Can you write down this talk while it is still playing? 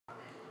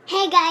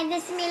Hey guys,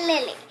 this is me,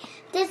 Lily.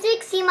 This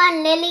week's theme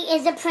on Lily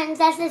is the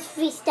Princess's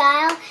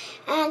Freestyle,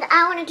 and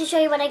I wanted to show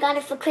you what I got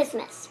her for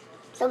Christmas.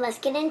 So let's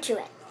get into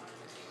it.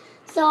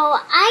 So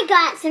I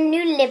got some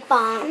new lip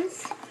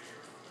balms.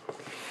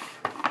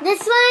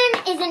 This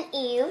one is an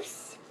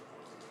Eve's.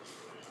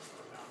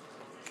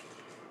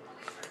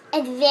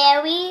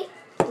 It's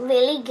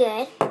really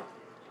good.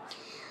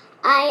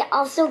 I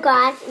also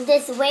got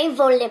this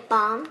xoxo lip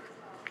balm.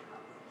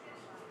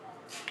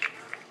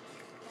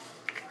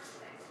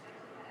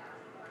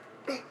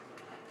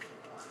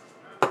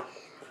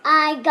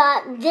 I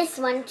got this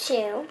one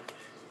too.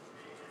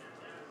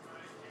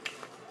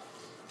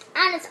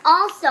 And it's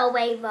also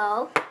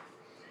xoxo.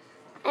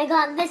 I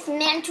got this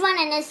mint one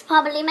and it's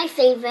probably my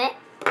favorite.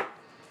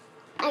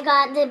 I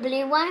got the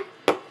blue one.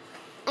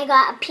 I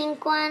got a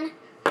pink one.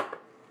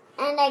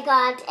 And I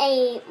got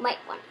a white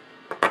one.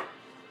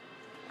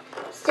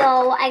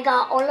 So I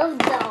got all of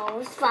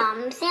those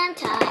from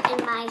Santa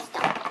in my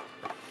stocking.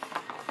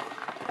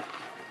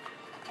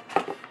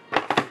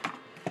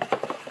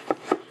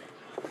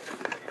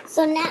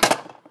 So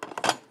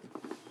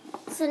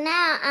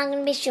now I'm going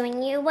to be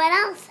showing you what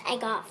else I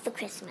got for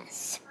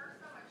Christmas.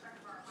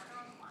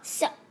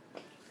 So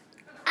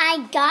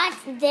I got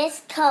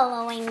this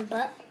coloring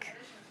book.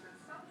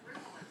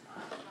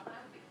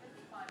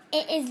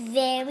 It is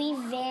very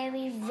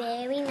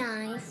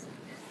nice.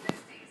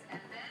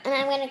 And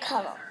I'm going to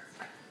color.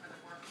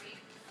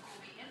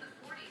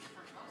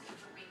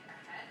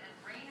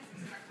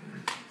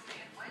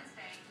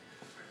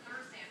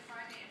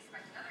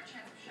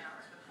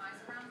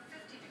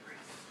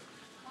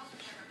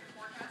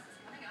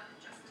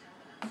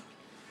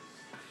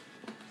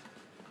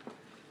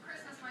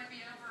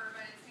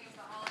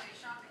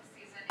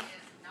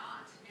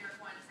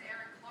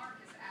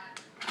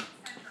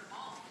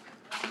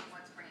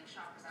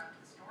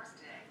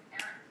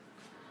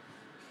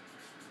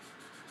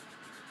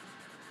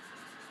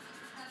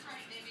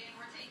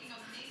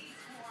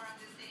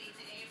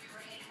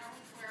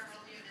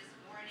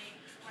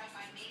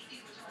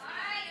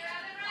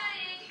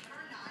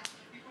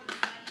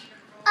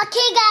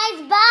 Okay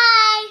guys,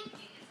 bye!